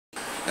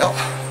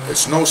Well,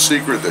 it's no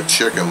secret that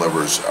chicken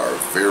livers are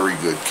very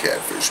good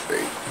catfish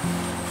bait.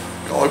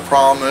 The only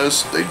problem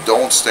is they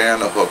don't stay on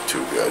the hook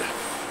too good.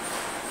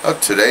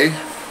 Today,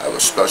 I have a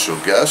special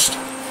guest,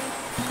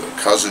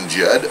 Cousin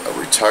Jed, a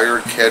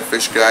retired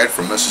catfish guide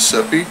from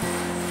Mississippi,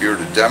 here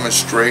to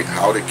demonstrate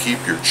how to keep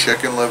your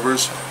chicken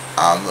livers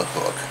on the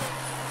hook.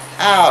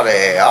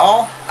 Howdy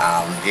y'all,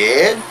 I'm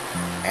Jed,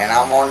 and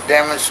I'm going to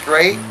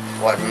demonstrate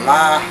what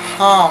my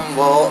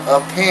humble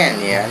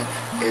opinion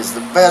is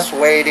the best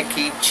way to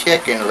keep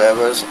chicken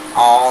livers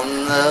on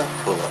the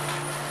hook.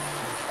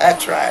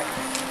 That's right.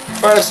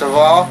 First of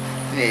all,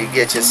 you need to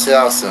get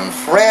yourself some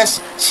fresh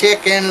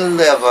chicken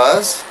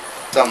livers.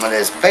 Some of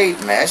this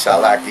bait mesh. I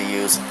like to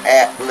use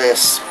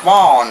Atlas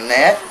spawn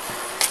net,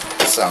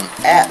 some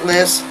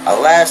Atlas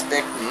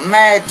elastic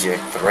magic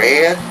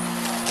thread,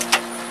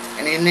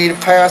 and you need a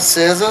pair of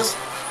scissors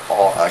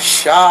or a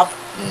sharp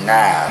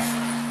knife.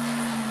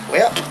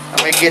 Well,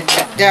 let me get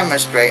to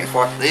demonstrating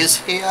for you. These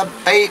here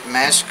bait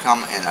mesh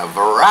come in a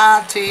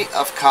variety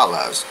of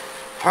colors.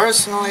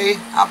 Personally,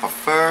 I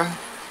prefer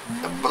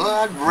the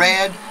blood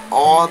red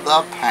or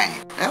the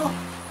paint. Well,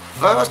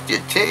 first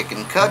you take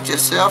and cut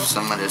yourself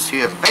some of this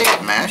here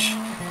bait mesh,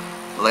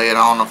 lay it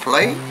on a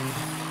plate,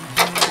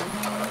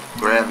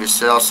 grab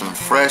yourself some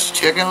fresh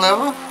chicken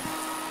liver,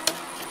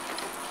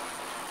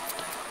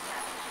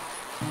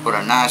 put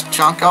a nice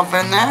chunk up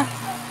in there,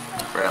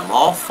 grab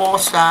all four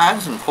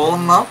sides and pull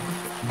them up.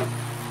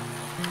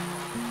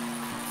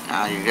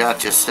 Now you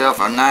got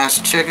yourself a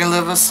nice chicken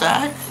liver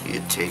sack.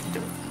 You take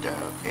the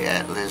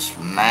Atlas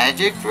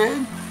magic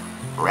thread,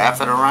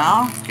 wrap it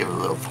around, give it a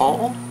little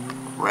pull,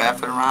 wrap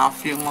it around a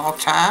few more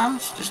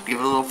times, just give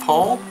it a little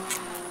pull.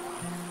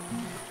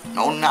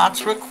 No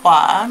knots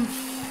required.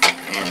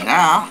 And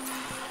now,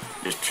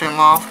 just trim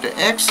off the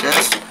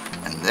excess,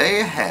 and there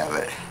you have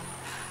it.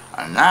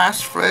 A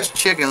nice fresh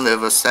chicken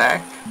liver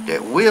sack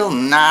that will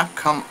not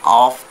come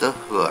off the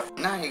hook.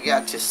 Now you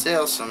got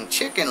yourself some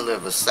chicken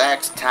liver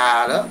sacks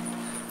tied up.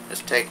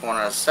 Just take one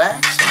of the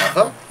sacks and a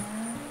hook,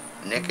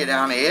 nick it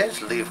down the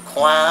edge, leave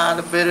quite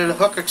a bit of the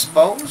hook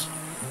exposed,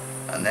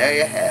 and there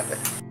you have it.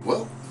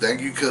 Well,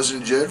 thank you,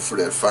 Cousin Jed, for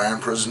that fine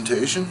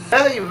presentation.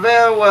 Well, you're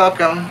very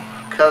welcome,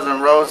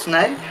 Cousin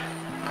ROADSNAKE.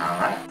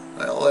 Alright.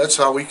 Well, that's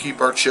how we keep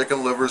our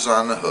chicken livers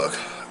on the hook.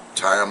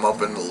 Tie them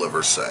up in the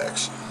liver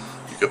sacks.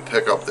 You can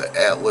pick up the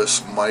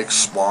Atlas Mike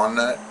Spawn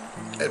Net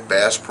at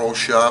Bass Pro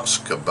Shops,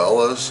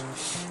 Cabela's,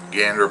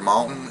 Gander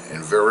Mountain,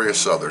 and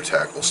various other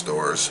tackle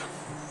stores.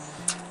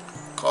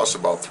 Costs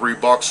about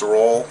 $3 a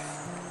roll.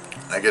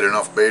 I get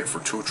enough bait for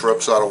 2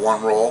 trips out of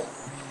 1 roll.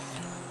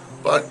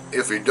 But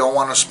if you don't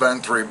want to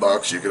spend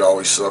 $3, you could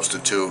always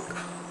substitute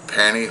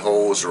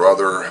pantyhose or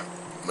other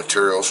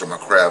materials from a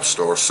craft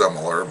store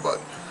similar, but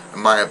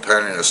in my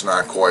opinion it's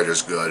not quite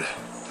as good.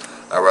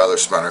 I'd rather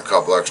spend a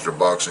couple extra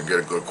bucks and get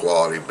a good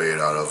quality bait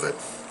out of it.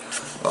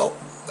 Well,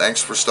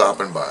 thanks for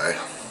stopping by.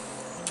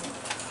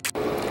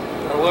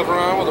 I live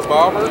around with a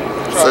bobber,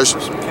 trying for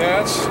some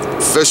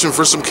cats. Fishing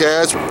for some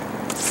cats.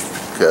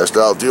 Cast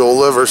out the old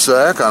liver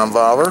sack on a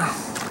bobber.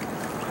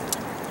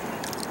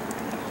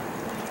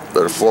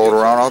 Better float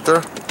around out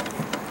there.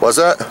 What's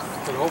that?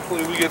 And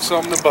hopefully we get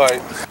something to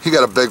bite. He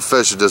got a big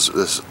fish that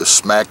just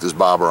smacked his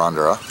bobber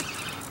under, huh?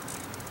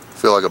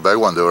 Feel like a big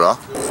one, dude, huh?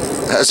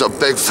 That's a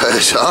big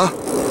fish, huh?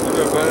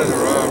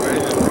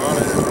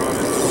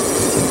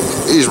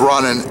 He's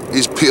running.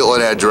 He's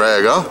peeling that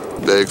drag, huh?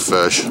 Big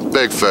fish.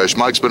 Big fish.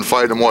 Mike's been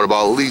fighting him, what,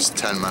 about at least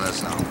 10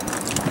 minutes now.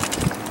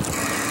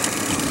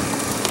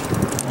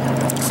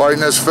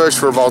 Fighting this fish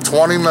for about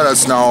 20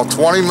 minutes now.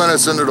 20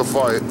 minutes into the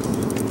fight.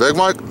 Big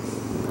Mike?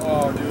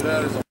 Oh, dude,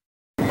 that is a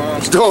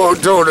monster.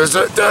 Dude,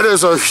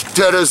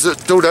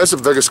 dude, that's the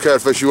biggest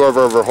catfish you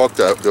ever hooked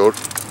at, dude.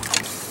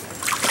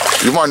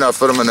 You might not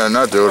fit him in that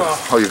net, dude.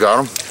 Oh, you got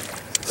him?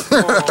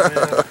 Oh,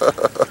 man.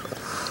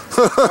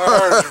 My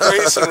heart is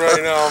racing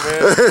right now,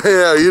 man.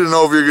 Yeah, you didn't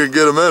know if you were going to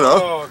get him in, huh?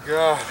 Oh,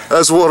 God.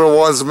 That's one of the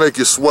ones that make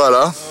you sweat,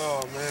 huh?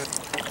 Oh, man.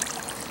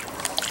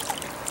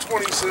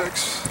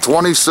 26.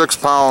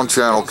 26-pound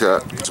channel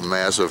cat. It's a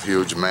massive,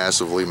 huge,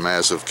 massively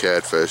massive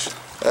catfish.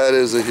 That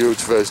is a huge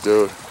fish,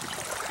 dude.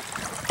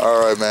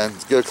 Alright, man.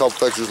 Let's get a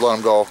couple pictures, let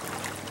him go.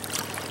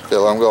 Okay,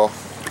 let him go.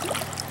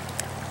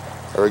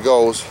 There he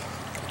goes.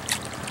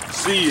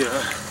 See ya.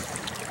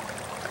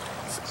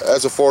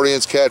 That's a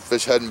 40-inch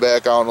catfish heading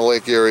back out in the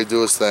lake area to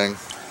do his thing.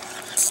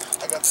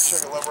 I got the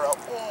chicken liver out.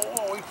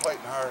 Oh, he's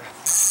fighting hard.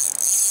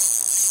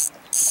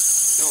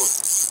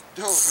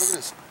 Dude, look at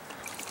this.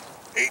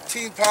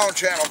 18-pound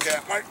channel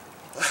cat, Mike.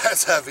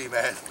 That's heavy,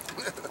 man.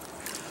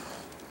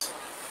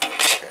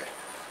 Okay,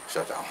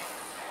 shut down.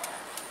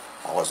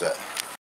 What was that?